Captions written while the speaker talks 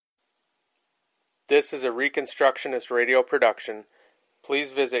This is a Reconstructionist radio production.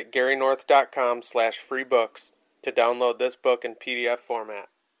 Please visit GaryNorth.com/freebooks to download this book in PDF format.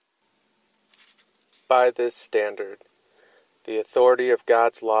 By This Standard, The Authority of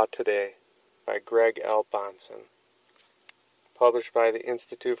God's Law Today, by Greg L. Bonson. Published by the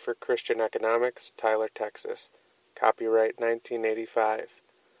Institute for Christian Economics, Tyler, Texas. Copyright 1985.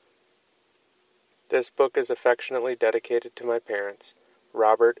 This book is affectionately dedicated to my parents,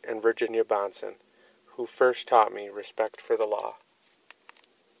 Robert and Virginia Bonson, who first taught me respect for the law.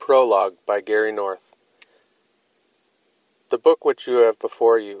 Prologue by Gary North. The book which you have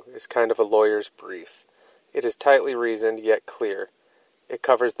before you is kind of a lawyer's brief. It is tightly reasoned yet clear. It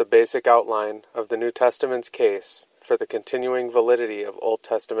covers the basic outline of the New Testament's case for the continuing validity of Old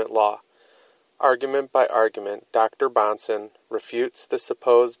Testament law. Argument by argument, Dr. Bonson refutes the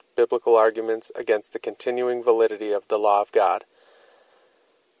supposed biblical arguments against the continuing validity of the law of God.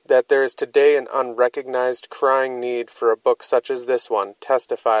 That there is today an unrecognized crying need for a book such as this one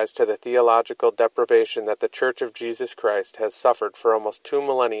testifies to the theological deprivation that the Church of Jesus Christ has suffered for almost 2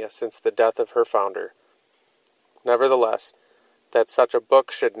 millennia since the death of her founder. Nevertheless, that such a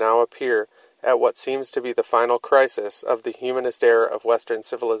book should now appear at what seems to be the final crisis of the humanist era of Western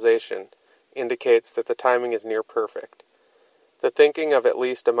civilization indicates that the timing is near perfect. The thinking of at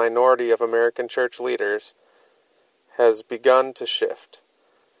least a minority of American church leaders has begun to shift.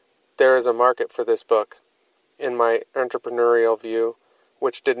 There is a market for this book, in my entrepreneurial view,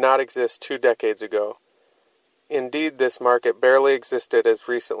 which did not exist 2 decades ago. Indeed, this market barely existed as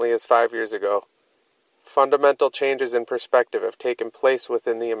recently as 5 years ago. Fundamental changes in perspective have taken place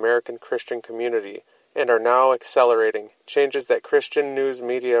within the American Christian community and are now accelerating, changes that Christian news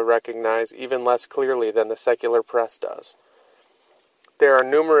media recognize even less clearly than the secular press does. There are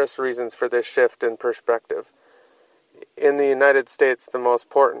numerous reasons for this shift in perspective. In the United States, the most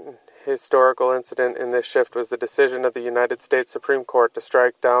important historical incident in this shift was the decision of the United States Supreme Court to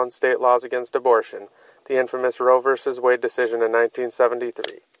strike down state laws against abortion, the infamous Roe v. Wade decision in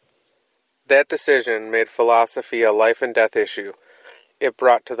 1973. That decision made philosophy a life and death issue. It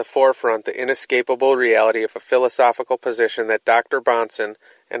brought to the forefront the inescapable reality of a philosophical position that Dr. Bonson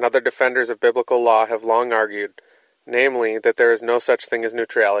and other defenders of biblical law have long argued, namely that there is no such thing as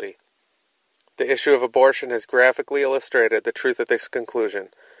neutrality. The issue of abortion has graphically illustrated the truth of this conclusion.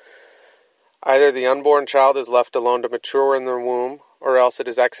 Either the unborn child is left alone to mature in the womb, or else it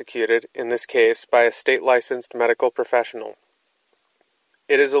is executed, in this case, by a state-licensed medical professional.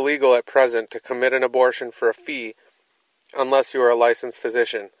 It is illegal at present to commit an abortion for a fee unless you are a licensed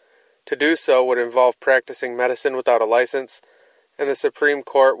physician. To do so would involve practicing medicine without a license, and the Supreme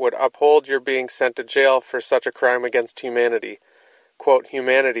Court would uphold your being sent to jail for such a crime against humanity. Quote,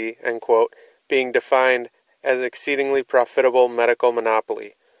 humanity, end quote, being defined as exceedingly profitable medical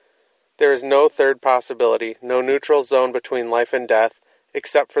monopoly. There is no third possibility, no neutral zone between life and death,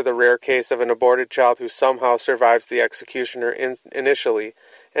 except for the rare case of an aborted child who somehow survives the executioner initially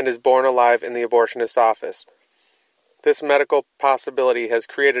and is born alive in the abortionist's office. This medical possibility has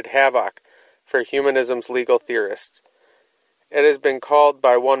created havoc for humanism's legal theorists. It has been called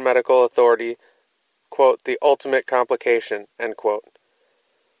by one medical authority, quote, the ultimate complication, end quote.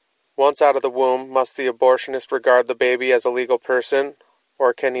 Once out of the womb, must the abortionist regard the baby as a legal person,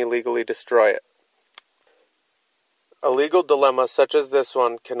 or can he legally destroy it? A legal dilemma such as this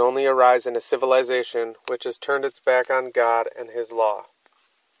one can only arise in a civilization which has turned its back on God and His law.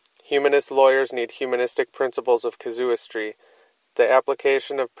 Humanist lawyers need humanistic principles of casuistry, the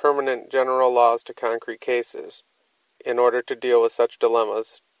application of permanent general laws to concrete cases, in order to deal with such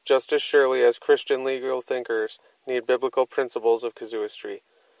dilemmas, just as surely as Christian legal thinkers need biblical principles of casuistry.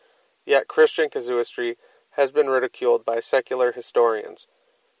 Yet Christian casuistry has been ridiculed by secular historians.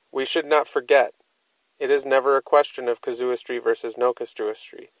 We should not forget, it is never a question of casuistry versus no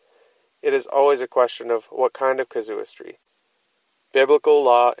casuistry. It is always a question of what kind of casuistry. Biblical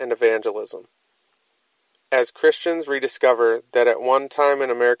law and evangelism. As Christians rediscover that at one time in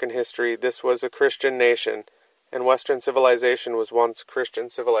American history this was a Christian nation, and Western civilization was once Christian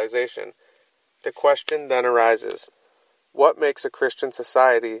civilization, the question then arises, what makes a Christian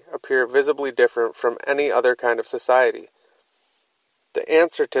society appear visibly different from any other kind of society? The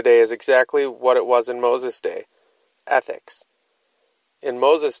answer today is exactly what it was in Moses' day: ethics. In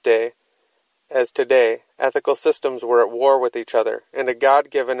Moses' day, as today, ethical systems were at war with each other, and a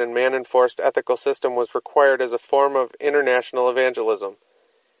God-given and man-enforced ethical system was required as a form of international evangelism.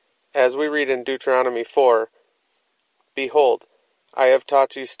 As we read in Deuteronomy 4, behold, I have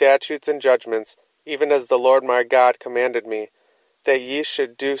taught you statutes and judgments, even as the Lord my God commanded me, that ye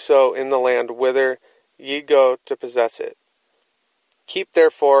should do so in the land whither ye go to possess it. Keep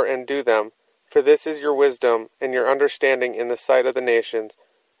therefore and do them, For this is your wisdom and your understanding in the sight of the nations,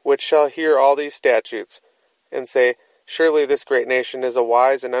 which shall hear all these statutes, and say, Surely this great nation is a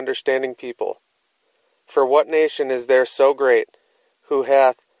wise and understanding people. For what nation is there so great, who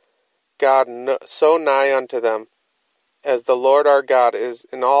hath God so nigh unto them, as the Lord our God is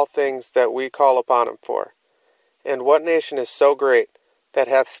in all things that we call upon him for? And what nation is so great, that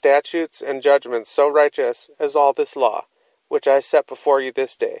hath statutes and judgments so righteous as all this law, which I set before you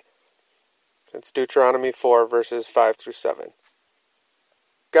this day? It's Deuteronomy 4, verses 5 through 7.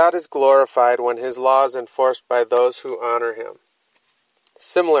 God is glorified when his law is enforced by those who honor him.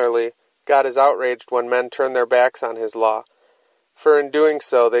 Similarly, God is outraged when men turn their backs on his law, for in doing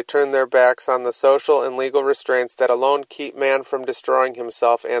so they turn their backs on the social and legal restraints that alone keep man from destroying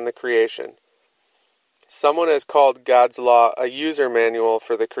himself and the creation. Someone has called God's law a user manual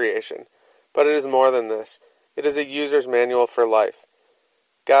for the creation, but it is more than this. It is a user's manual for life.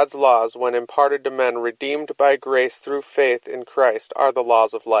 God's laws, when imparted to men redeemed by grace through faith in Christ, are the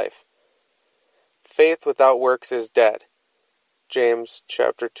laws of life. Faith without works is dead. James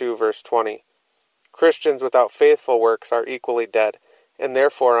chapter 2, verse 20. Christians without faithful works are equally dead, and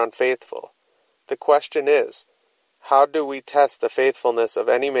therefore unfaithful. The question is, how do we test the faithfulness of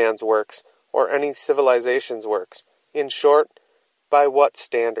any man's works, or any civilization's works? In short, by what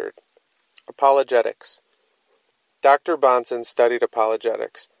standard? Apologetics. Dr. Bahnsen studied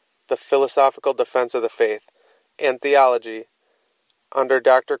apologetics, the philosophical defense of the faith, and theology under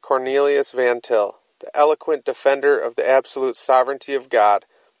Dr. Cornelius Van Til, the eloquent defender of the absolute sovereignty of God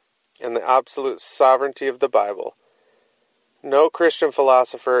and the absolute sovereignty of the Bible. No Christian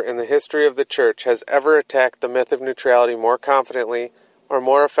philosopher in the history of the Church has ever attacked the myth of neutrality more confidently or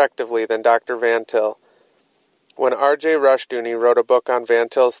more effectively than Dr. Van Til. When R.J. Rushdoony wrote a book on Van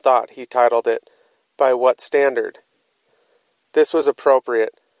Til's thought, he titled it, By What Standard? This was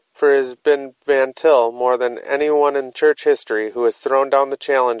appropriate, for it has been Van Til more than anyone in church history who has thrown down the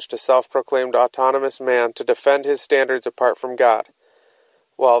challenge to self-proclaimed autonomous man to defend his standards apart from God,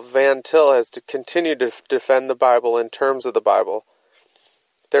 while Van Til has continued to defend the Bible in terms of the Bible.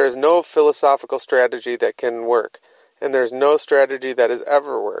 There is no philosophical strategy that can work, and there is no strategy that has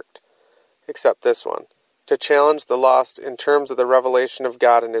ever worked, except this one, to challenge the lost in terms of the revelation of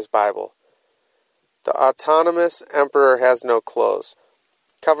God in his Bible. The autonomous emperor has no clothes.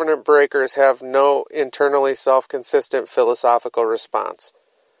 Covenant breakers have no internally self-consistent philosophical response.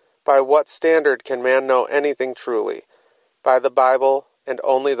 By what standard can man know anything truly? By the Bible, and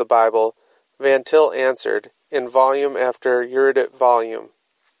only the Bible, Van Til answered, in volume after erudite volume.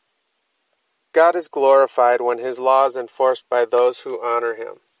 God is glorified when his law is enforced by those who honor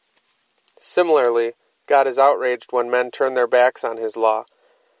him. Similarly, God is outraged when men turn their backs on his law,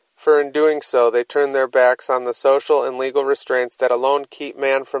 for in doing so they turn their backs on the social and legal restraints that alone keep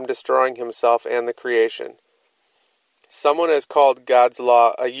man from destroying himself and the creation. Someone has called God's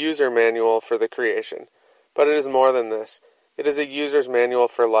law a user manual for the creation, but it is more than this. It is a user's manual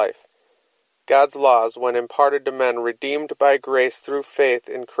for life. God's laws, when imparted to men redeemed by grace through faith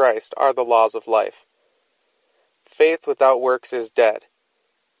in Christ, are the laws of life. Faith without works is dead.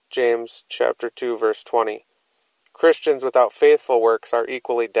 James chapter 2, verse 20. Christians without faithful works are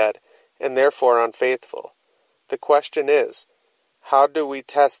equally dead, and therefore unfaithful. The question is, how do we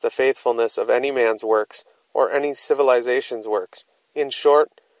test the faithfulness of any man's works, or any civilization's works? In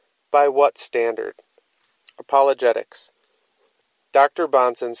short, by what standard? Apologetics. Dr.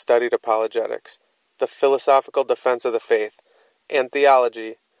 Bahnsen studied apologetics, the philosophical defense of the faith, and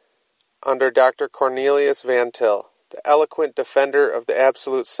theology under Dr. Cornelius Van Til, the eloquent defender of the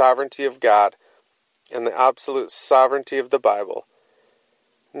absolute sovereignty of God and the absolute sovereignty of the Bible.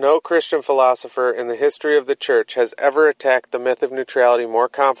 No Christian philosopher in the history of the Church has ever attacked the myth of neutrality more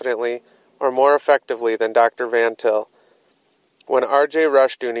confidently or more effectively than Dr. Van Til. When R.J.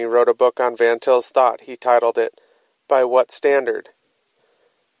 Rushdoony wrote a book on Van Til's thought, he titled it, By What Standard?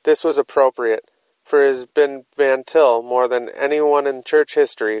 This was appropriate, for it has been Van Til more than anyone in church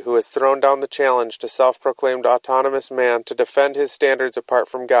history who has thrown down the challenge to self-proclaimed autonomous man to defend his standards apart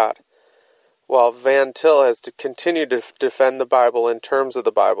from God, while Van Til has continued to defend the Bible in terms of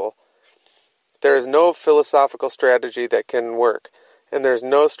the Bible. There is no philosophical strategy that can work, and there is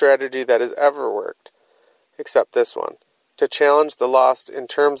no strategy that has ever worked, except this one, to challenge the lost in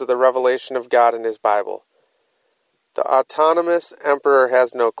terms of the revelation of God in his Bible. The autonomous emperor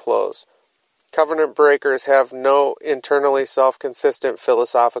has no clothes. Covenant breakers have no internally self-consistent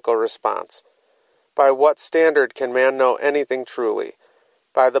philosophical response. By what standard can man know anything truly?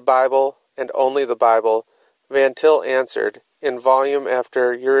 By the Bible, and only the Bible, Van Til answered, in volume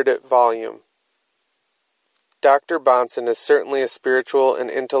after erudite volume. Dr. Bahnsen is certainly a spiritual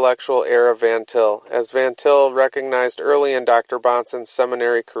and intellectual heir of Van Til, as Van Til recognized early in Dr. Bahnsen's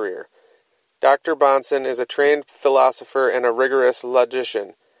seminary career. Dr. Bahnsen is a trained philosopher and a rigorous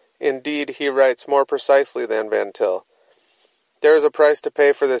logician. Indeed, he writes more precisely than Van Til. There is a price to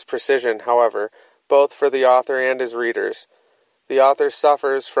pay for this precision, however, both for the author and his readers. The author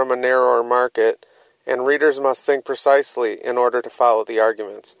suffers from a narrower market, and readers must think precisely in order to follow the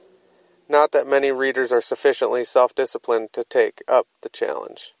arguments. Not that many readers are sufficiently self-disciplined to take up the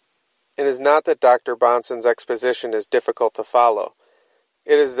challenge. It is not that Dr. Bahnsen's exposition is difficult to follow.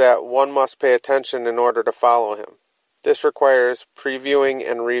 It is that one must pay attention in order to follow him. This requires previewing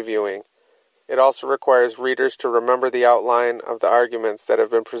and reviewing. It also requires readers to remember the outline of the arguments that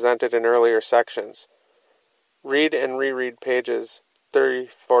have been presented in earlier sections. Read and reread pages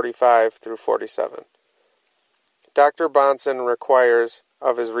 45 through 47. Dr. Bahnsen requires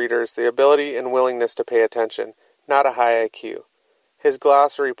of his readers the ability and willingness to pay attention, not a high IQ. His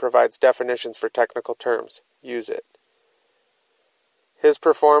glossary provides definitions for technical terms. Use it. His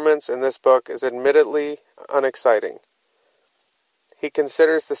performance in this book is admittedly unexciting. He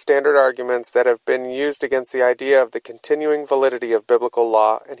considers the standard arguments that have been used against the idea of the continuing validity of biblical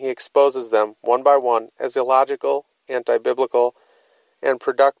law, and he exposes them, one by one, as illogical, anti-biblical, and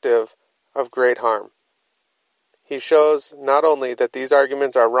productive of great harm. He shows not only that these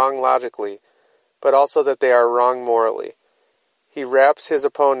arguments are wrong logically, but also that they are wrong morally. He wraps his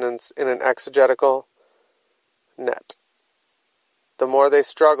opponents in an exegetical net. The more they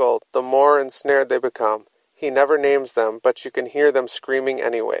struggle, the more ensnared they become. He never names them, but you can hear them screaming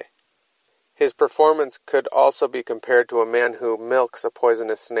anyway. His performance could also be compared to a man who milks a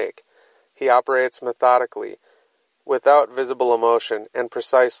poisonous snake. He operates methodically, without visible emotion, and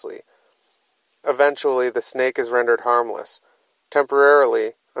precisely. Eventually, the snake is rendered harmless,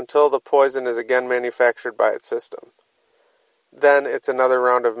 temporarily, until the poison is again manufactured by its system. Then it's another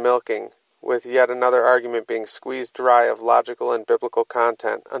round of milking, with yet another argument being squeezed dry of logical and biblical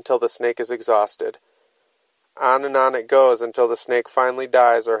content until the snake is exhausted. On and on it goes until the snake finally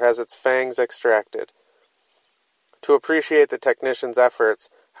dies or has its fangs extracted. To appreciate the technician's efforts,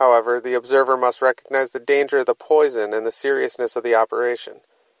 however, the observer must recognize the danger of the poison and the seriousness of the operation.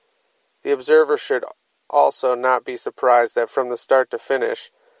 The observer should also not be surprised that from the start to finish,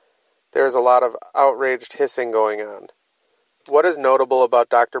 there is a lot of outraged hissing going on. What is notable about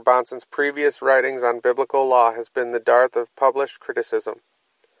Dr. Bahnsen's previous writings on biblical law has been the dearth of published criticism.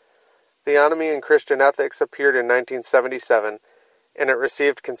 Theonomy and Christian Ethics appeared in 1977, and it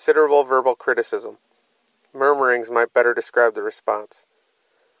received considerable verbal criticism. Murmurings might better describe the response.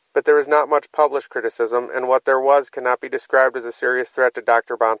 But there was not much published criticism, and what there was cannot be described as a serious threat to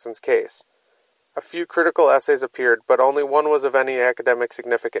Dr. Bahnsen's case. A few critical essays appeared, but only one was of any academic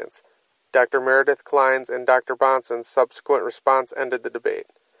significance. Dr. Meredith Klein's and Dr. Bahnsen's subsequent response ended the debate.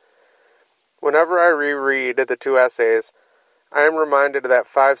 Whenever I reread the two essays, I am reminded of that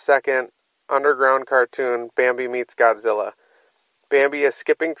 5-second underground cartoon, Bambi Meets Godzilla. Bambi is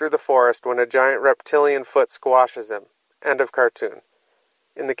skipping through the forest when a giant reptilian foot squashes him. End of cartoon.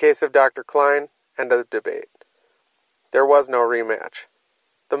 In the case of Dr. Klein, end of the debate. There was no rematch.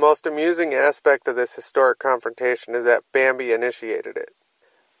 The most amusing aspect of this historic confrontation is that Bambi initiated it.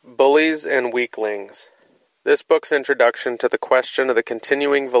 Bullies and Weaklings. This book's introduction to the question of the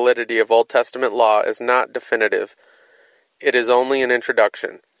continuing validity of Old Testament law is not definitive. It is only an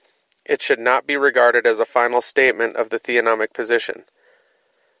introduction. It should not be regarded as a final statement of the theonomic position.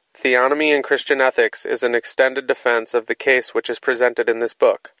 Theonomy and Christian Ethics is an extended defense of the case which is presented in this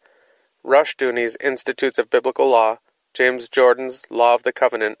book. Rushdoony's Institutes of Biblical Law, James Jordan's Law of the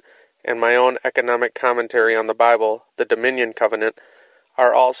Covenant, and my own economic commentary on the Bible, the Dominion Covenant,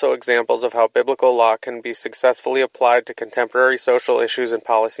 are also examples of how biblical law can be successfully applied to contemporary social issues and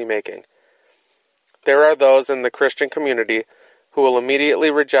policy making. There are those in the Christian community who will immediately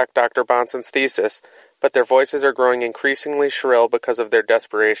reject Dr. Bahnsen's thesis, but their voices are growing increasingly shrill because of their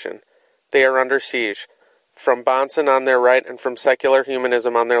desperation. They are under siege, from Bahnsen on their right and from secular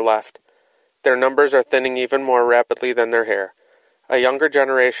humanism on their left. Their numbers are thinning even more rapidly than their hair. A younger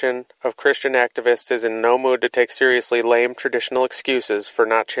generation of Christian activists is in no mood to take seriously lame traditional excuses for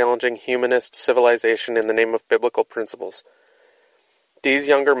not challenging humanist civilization in the name of biblical principles. These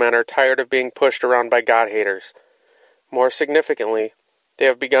younger men are tired of being pushed around by God-haters. More significantly, they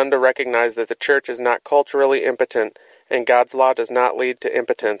have begun to recognize that the church is not culturally impotent, and God's law does not lead to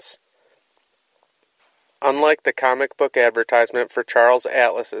impotence. Unlike the comic book advertisement for Charles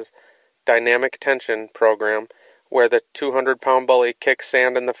Atlas's Dynamic Tension program, where the 200-pound bully kicks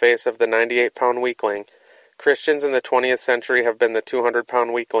sand in the face of the 98-pound weakling, Christians in the 20th century have been the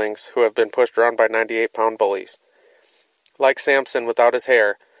 200-pound weaklings who have been pushed around by 98-pound bullies. Like Samson without his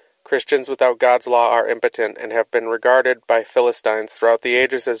hair, Christians without God's law are impotent and have been regarded by Philistines throughout the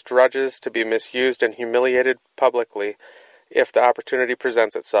ages as drudges to be misused and humiliated publicly if the opportunity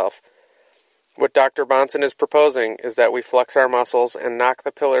presents itself. What Dr. Bahnsen is proposing is that we flex our muscles and knock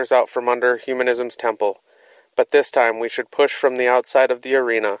the pillars out from under humanism's temple. But this time we should push from the outside of the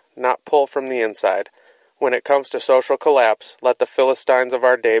arena, not pull from the inside. When it comes to social collapse, let the Philistines of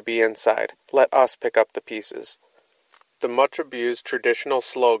our day be inside. Let us pick up the pieces. The much-abused traditional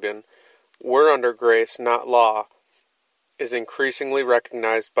slogan, "We're under grace, not law," is increasingly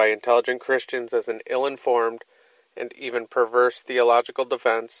recognized by intelligent Christians as an ill-informed and even perverse theological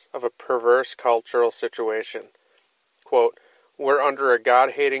defense of a perverse cultural situation. Quote, "We're under a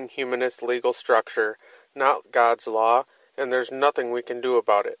God-hating humanist legal structure, not God's law, and there's nothing we can do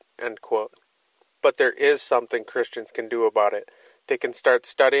about it." End quote. But there is something Christians can do about it. They can start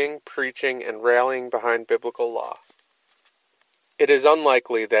studying, preaching, and rallying behind biblical law. It is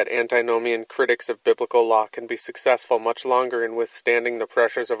unlikely that antinomian critics of biblical law can be successful much longer in withstanding the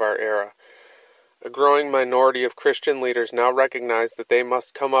pressures of our era. A growing minority of Christian leaders now recognize that they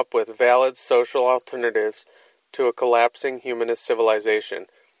must come up with valid social alternatives to a collapsing humanist civilization.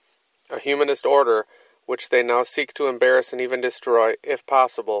 A humanist order which they now seek to embarrass and even destroy, if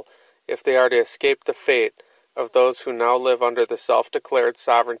possible, if they are to escape the fate of those who now live under the self-declared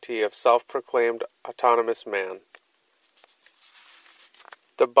sovereignty of self-proclaimed autonomous man.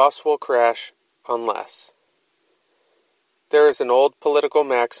 The bus will crash unless. There is an old political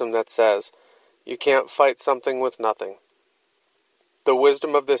maxim that says, "You can't fight something with nothing." The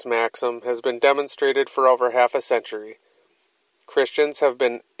wisdom of this maxim has been demonstrated for over half a century. Christians have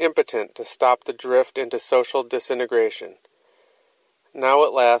been impotent to stop the drift into social disintegration. Now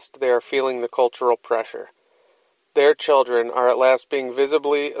at last they are feeling the cultural pressure. Their children are at last being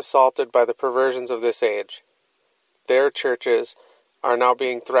visibly assaulted by the perversions of this age. Their churches are now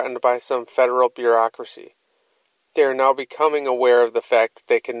being threatened by some federal bureaucracy. They are now becoming aware of the fact that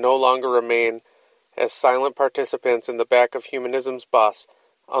they can no longer remain as silent participants in the back of humanism's bus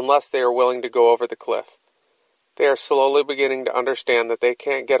unless they are willing to go over the cliff. They are slowly beginning to understand that they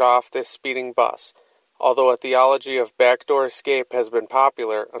can't get off this speeding bus, although a theology of backdoor escape has been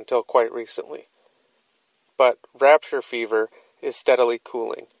popular until quite recently. But rapture fever is steadily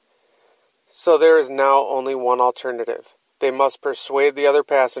cooling. So there is now only one alternative. They must persuade the other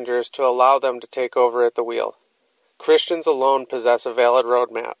passengers to allow them to take over at the wheel. Christians alone possess a valid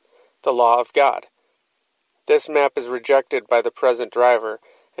roadmap, the law of God. This map is rejected by the present driver,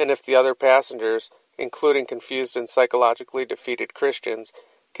 and if the other passengers, including confused and psychologically defeated Christians,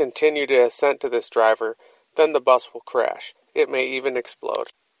 continue to assent to this driver, then the bus will crash. It may even explode.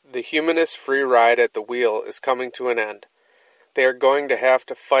 The humanist free ride at the wheel is coming to an end. They are going to have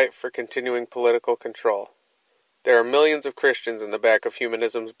to fight for continuing political control. There are millions of Christians in the back of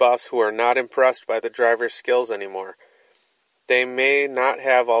humanism's bus who are not impressed by the driver's skills anymore. They may not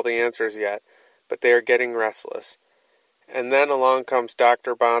have all the answers yet, but they are getting restless. And then along comes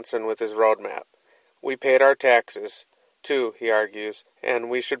Dr. Bahnsen with his roadmap. We paid our taxes, too, he argues, and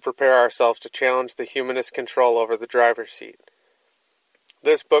we should prepare ourselves to challenge the humanist control over the driver's seat.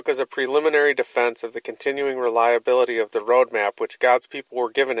 This book is a preliminary defense of the continuing reliability of the roadmap which God's people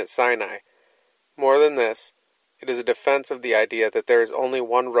were given at Sinai. More than this, it is a defense of the idea that there is only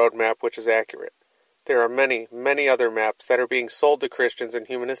one roadmap which is accurate. There are many, many other maps that are being sold to Christians and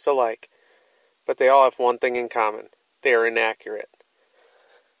humanists alike, but they all have one thing in common. They are inaccurate.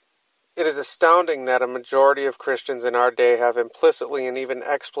 It is astounding that a majority of Christians in our day have implicitly and even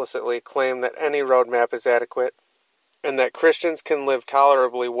explicitly claimed that any roadmap is adequate, and that Christians can live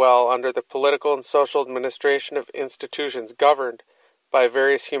tolerably well under the political and social administration of institutions governed by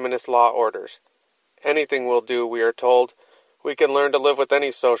various humanist law orders. Anything will do, we are told. We can learn to live with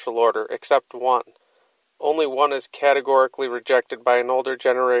any social order, except one. Only one is categorically rejected by an older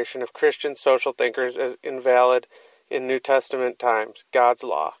generation of Christian social thinkers as invalid in New Testament times, God's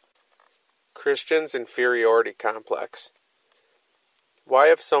law. Christians' inferiority complex. Why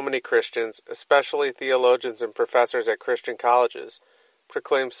have so many Christians, especially theologians and professors at Christian colleges,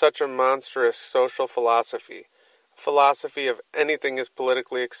 proclaimed such a monstrous social philosophy? Philosophy of anything is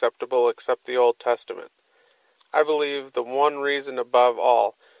politically acceptable except the Old Testament. I believe the one reason above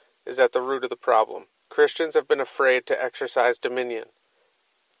all is at the root of the problem. Christians have been afraid to exercise dominion.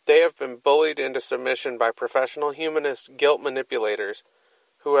 They have been bullied into submission by professional humanist guilt manipulators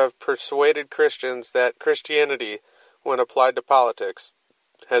who have persuaded Christians that Christianity, when applied to politics,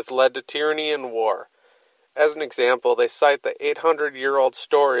 has led to tyranny and war. As an example, they cite the 800-year-old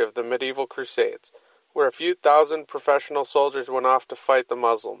story of the medieval Crusades, where a few thousand professional soldiers went off to fight the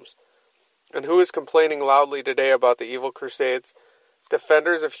Muslims. And who is complaining loudly today about the evil crusades?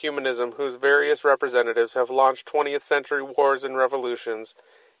 Defenders of humanism whose various representatives have launched 20th century wars and revolutions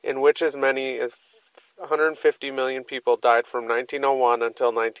in which as many as 150 million people died from 1901 until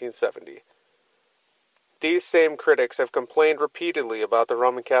 1970. These same critics have complained repeatedly about the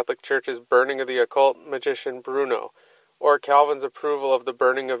Roman Catholic Church's burning of the occult magician Bruno, or Calvin's approval of the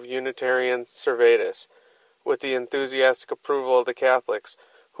burning of Unitarian Servetus, with the enthusiastic approval of the Catholics,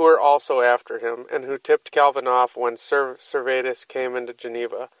 who were also after him, and who tipped Calvin off when Servetus came into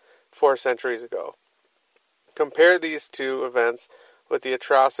Geneva 4 centuries ago. Compare these two events with the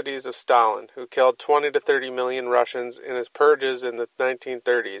atrocities of Stalin, who killed 20 to 30 million Russians in his purges in the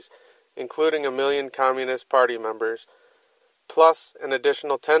 1930s, including 1 million Communist Party members, plus an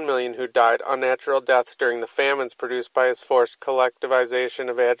additional 10 million who died unnatural deaths during the famines produced by his forced collectivization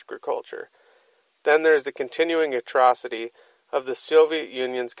of agriculture. Then there is the continuing atrocity of the Soviet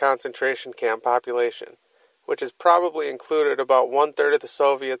Union's concentration camp population, which has probably included about 1/3 of the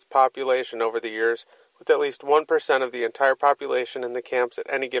Soviets' population over the years, with at least 1% of the entire population in the camps at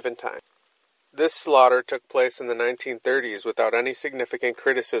any given time. This slaughter took place in the 1930s without any significant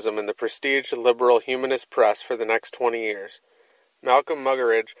criticism in the prestiged liberal humanist press for the next 20 years. Malcolm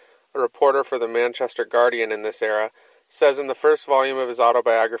Muggeridge, a reporter for the Manchester Guardian in this era, says in the first volume of his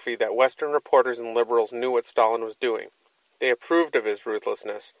autobiography that Western reporters and liberals knew what Stalin was doing. They approved of his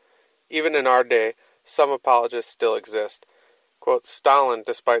ruthlessness. Even in our day, some apologists still exist. Quote, Stalin,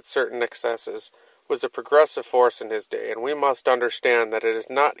 despite certain excesses, was a progressive force in his day, and we must understand that it is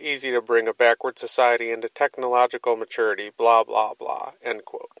not easy to bring a backward society into technological maturity, blah, blah, blah, end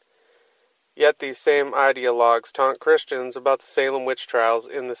quote. Yet these same ideologues taunt Christians about the Salem witch trials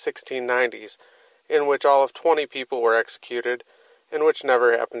in the 1690s, in which all of 20 people were executed, and which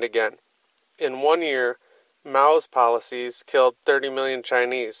never happened again. In 1 year, Mao's policies killed 30 million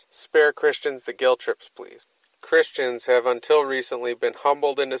Chinese. Spare Christians the guilt trips, please. Christians have until recently been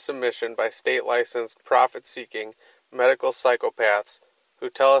humbled into submission by state-licensed, profit-seeking medical psychopaths who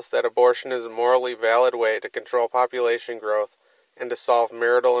tell us that abortion is a morally valid way to control population growth and to solve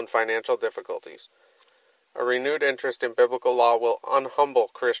marital and financial difficulties. A renewed interest in biblical law will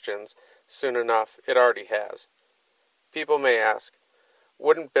unhumble Christians soon enough. It already has. People may ask,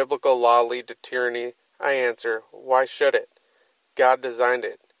 wouldn't biblical law lead to tyranny? I answer, why should it? God designed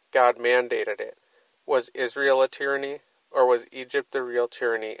it. God mandated it. Was Israel a tyranny, or was Egypt the real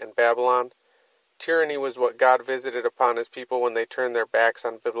tyranny and Babylon? Tyranny was what God visited upon his people when they turned their backs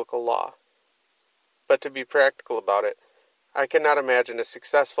on biblical law. But to be practical about it, I cannot imagine a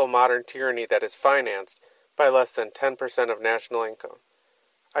successful modern tyranny that is financed by less than 10% of national income.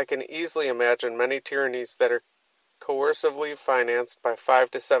 I can easily imagine many tyrannies that are coercively financed by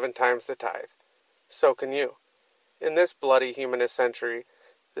 5 to 7 times the tithe. So can you. In this bloody humanist century,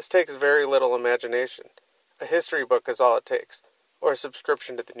 this takes very little imagination. A history book is all it takes, or a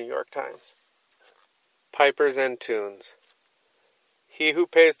subscription to the New York Times. Pipers and tunes. He who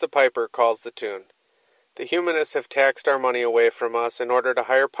pays the piper calls the tune. The humanists have taxed our money away from us in order to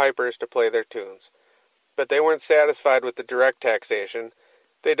hire pipers to play their tunes. But they weren't satisfied with the direct taxation.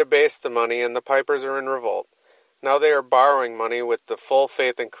 They debased the money, and the pipers are in revolt. Now they are borrowing money with the full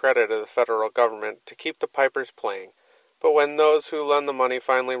faith and credit of the federal government to keep the pipers playing. But when those who lend the money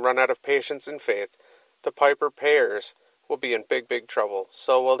finally run out of patience and faith, the piper payers will be in big, big trouble.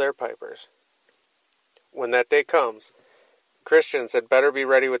 So will their pipers. When that day comes, Christians had better be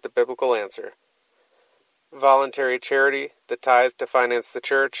ready with the biblical answer. Voluntary charity, the tithe to finance the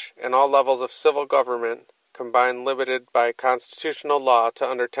church, and all levels of civil government combined limited by constitutional law to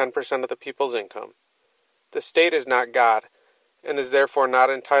under 10% of the people's income. The state is not God, and is therefore not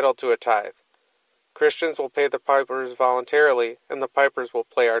entitled to a tithe. Christians will pay the pipers voluntarily, and the pipers will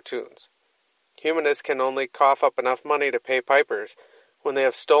play our tunes. Humanists can only cough up enough money to pay pipers when they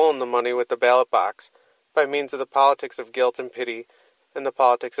have stolen the money with the ballot box by means of the politics of guilt and pity and the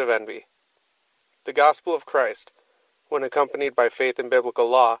politics of envy. The gospel of Christ, when accompanied by faith in biblical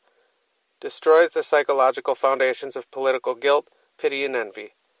law, destroys the psychological foundations of political guilt, pity, and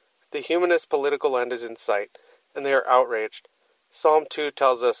envy. The humanist political end is in sight, and they are outraged. Psalm 2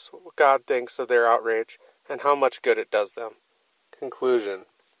 tells us what God thinks of their outrage and how much good it does them. Conclusion.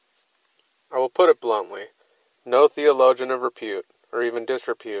 I will put it bluntly. No theologian of repute, or even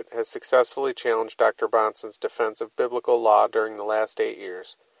disrepute, has successfully challenged Dr. Bonson's defense of biblical law during the last 8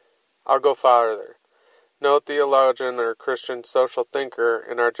 years. I'll go farther. No theologian or Christian social thinker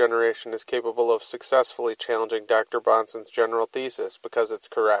in our generation is capable of successfully challenging Dr. Bonson's general thesis because it's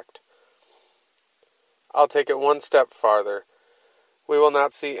correct. I'll take it one step farther. we will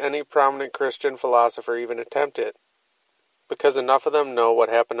not see any prominent Christian philosopher even attempt it, because enough of them know what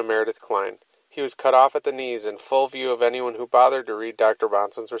happened to Meredith Kline. He was cut off at the knees in full view of anyone who bothered to read Dr.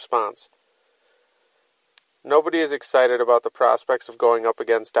 Bahnsen's response. Nobody is excited about the prospects of going up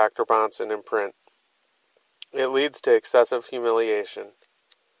against Dr. Bahnsen in print. It leads to excessive humiliation.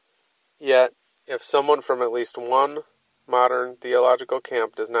 Yet, if someone from at least one modern theological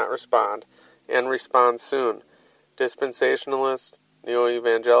camp does not respond, and respond soon, dispensationalist,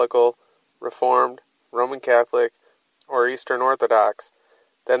 neo-evangelical, Reformed, Roman Catholic, or Eastern Orthodox,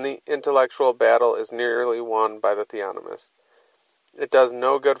 then the intellectual battle is nearly won by the theonomist. It does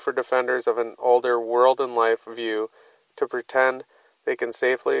no good for defenders of an older world and life view to pretend they can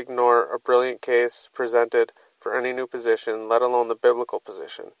safely ignore a brilliant case presented for any new position, let alone the biblical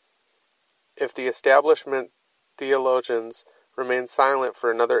position. If the establishment theologians remain silent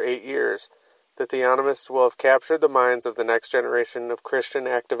for another 8 years, the theonomists will have captured the minds of the next generation of Christian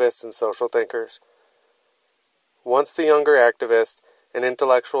activists and social thinkers. Once the younger activists and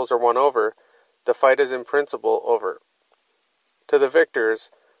intellectuals are won over, the fight is in principle over. To the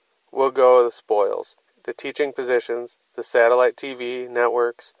victors will go the spoils, the teaching positions, the satellite TV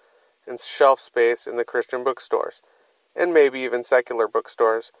networks, and shelf space in the Christian bookstores, and maybe even secular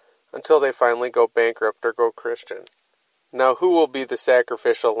bookstores, until they finally go bankrupt or go Christian. Now who will be the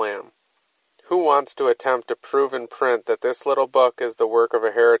sacrificial lamb? Who wants to attempt to prove in print that this little book is the work of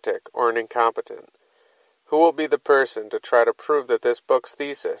a heretic or an incompetent? Who will be the person to try to prove that this book's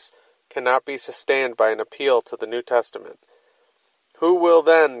thesis cannot be sustained by an appeal to the New Testament? Who will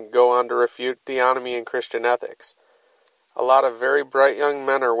then go on to refute theonomy and Christian ethics? A lot of very bright young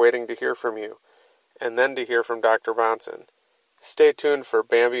men are waiting to hear from you, and then to hear from Dr. Bahnsen. Stay tuned for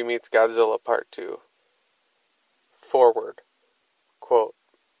Bambi Meets Godzilla Part 2. Foreword. Quote,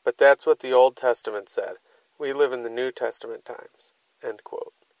 "But that's what the Old Testament said. We live in the New Testament times." End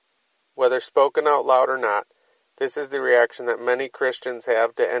quote. Whether spoken out loud or not, this is the reaction that many Christians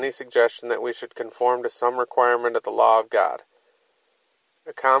have to any suggestion that we should conform to some requirement of the law of God.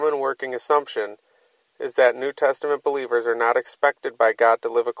 A common working assumption is that New Testament believers are not expected by God to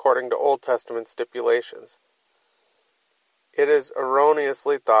live according to Old Testament stipulations. It is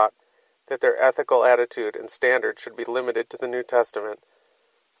erroneously thought that their ethical attitude and standards should be limited to the New Testament,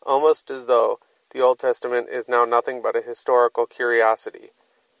 almost as though the Old Testament is now nothing but a historical curiosity,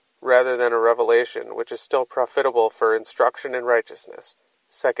 rather than a revelation which is still profitable for instruction in righteousness.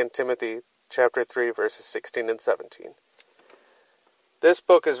 2 Timothy chapter 3, verses 16 and 17. This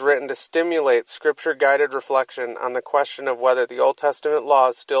book is written to stimulate Scripture-guided reflection on the question of whether the Old Testament law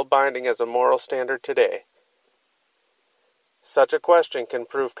is still binding as a moral standard today. Such a question can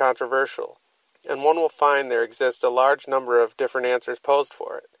prove controversial, and one will find there exists a large number of different answers posed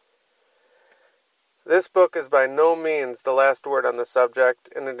for it. This book is by no means the last word on the subject,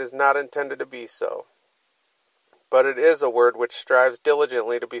 and it is not intended to be so. But it is a word which strives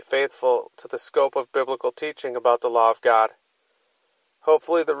diligently to be faithful to the scope of biblical teaching about the law of God.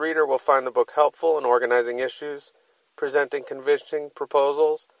 Hopefully the reader will find the book helpful in organizing issues, presenting convincing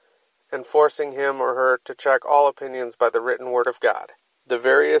proposals, and forcing him or her to check all opinions by the written word of God. The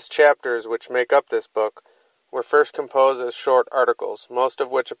various chapters which make up this book were first composed as short articles, most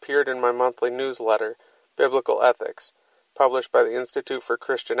of which appeared in my monthly newsletter, Biblical Ethics, published by the Institute for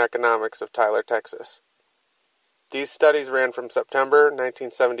Christian Economics of Tyler, Texas. These studies ran from September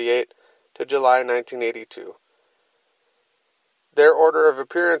 1978 to July 1982. Their order of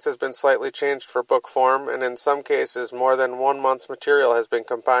appearance has been slightly changed for book form, and in some cases more than 1 month's material has been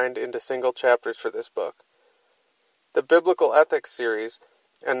combined into single chapters for this book. The Biblical Ethics series,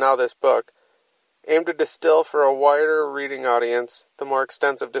 and now this book, aim to distill for a wider reading audience the more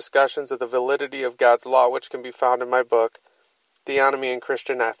extensive discussions of the validity of God's law which can be found in my book, Theonomy and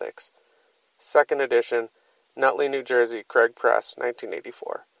Christian Ethics, 2nd edition, Nutley, New Jersey, Craig Press,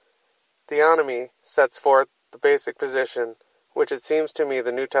 1984. Theonomy sets forth the basic position which it seems to me the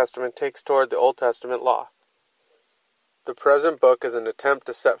New Testament takes toward the Old Testament law. The present book is an attempt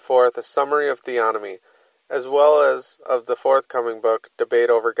to set forth a summary of theonomy, as well as of the forthcoming book, Debate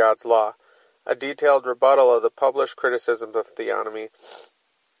Over God's Law, a detailed rebuttal of the published criticisms of theonomy.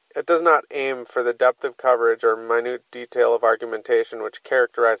 It does not aim for the depth of coverage or minute detail of argumentation which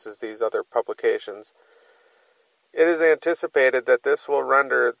characterizes these other publications. It is anticipated that this will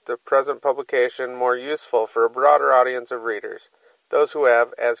render the present publication more useful for a broader audience of readers, those who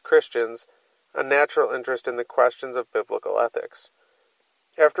have, as Christians, a natural interest in the questions of biblical ethics.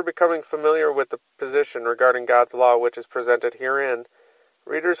 After becoming familiar with the position regarding God's law which is presented herein,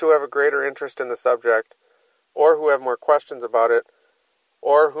 readers who have a greater interest in the subject, or who have more questions about it,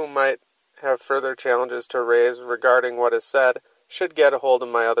 or who might have further challenges to raise regarding what is said, should get a hold of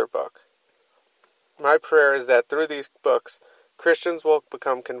my other book. My prayer is that through these books, Christians will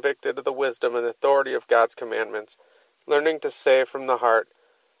become convicted of the wisdom and authority of God's commandments, learning to say from the heart,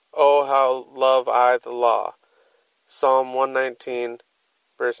 "Oh, how love I the law." Psalm 119,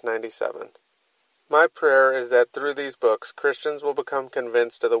 verse 97. My prayer is that through these books, Christians will become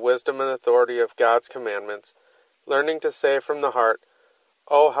convinced of the wisdom and authority of God's commandments, learning to say from the heart,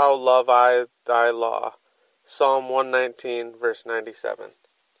 "Oh, how love I thy law." Psalm 119, verse 97.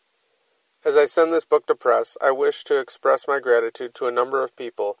 As I send this book to press, I wish to express my gratitude to a number of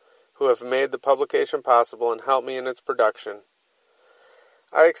people who have made the publication possible and helped me in its production.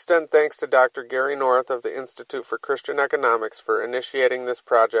 I extend thanks to Dr. Gary North of the Institute for Christian Economics for initiating this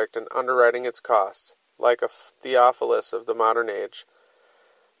project and underwriting its costs, like a Theophilus of the modern age.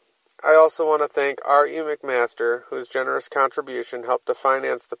 I also want to thank R. E. McMaster, whose generous contribution helped to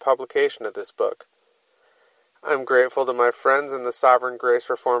finance the publication of this book. I'm grateful to my friends in the Sovereign Grace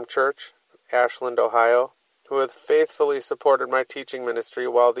Reformed Church, Ashland, Ohio, who have faithfully supported my teaching ministry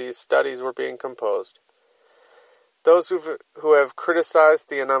while these studies were being composed. Those who have criticized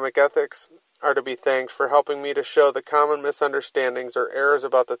theonomic ethics are to be thanked for helping me to show the common misunderstandings or errors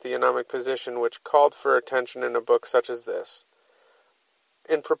about the theonomic position which called for attention in a book such as this.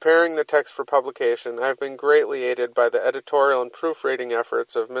 In preparing the text for publication, I have been greatly aided by the editorial and proofreading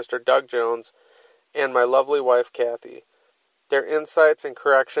efforts of Mr. Doug Jones and my lovely wife, Kathy. Their insights and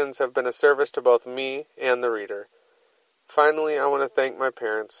corrections have been a service to both me and the reader. Finally, I want to thank my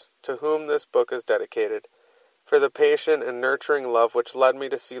parents, to whom this book is dedicated, for the patient and nurturing love which led me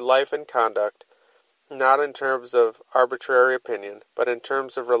to see life and conduct, not in terms of arbitrary opinion, but in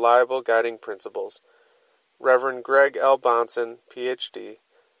terms of reliable guiding principles. Reverend Greg L. Bonson, Ph.D.,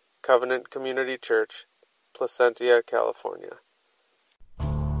 Covenant Community Church, Placentia, California.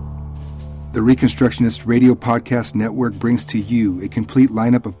 The Reconstructionist Radio Podcast Network brings to you a complete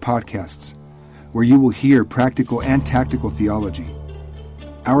lineup of podcasts where you will hear practical and tactical theology.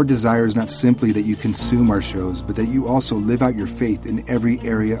 Our desire is not simply that you consume our shows, but that you also live out your faith in every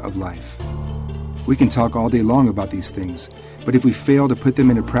area of life. We can talk all day long about these things, but if we fail to put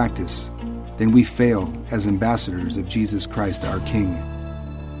them into practice, then we fail as ambassadors of Jesus Christ, our King.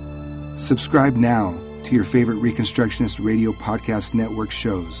 Subscribe now to your favorite Reconstructionist Radio Podcast Network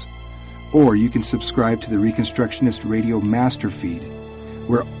shows, or you can subscribe to the Reconstructionist Radio Master Feed,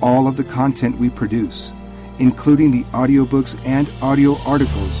 where all of the content we produce, including the audiobooks and audio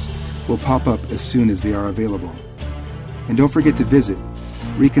articles, will pop up as soon as they are available. And don't forget to visit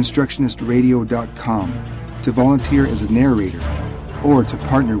ReconstructionistRadio.com to volunteer as a narrator or to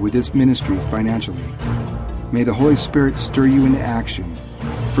partner with this ministry financially. May the Holy Spirit stir you into action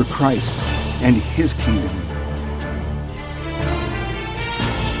for Christ and His kingdom.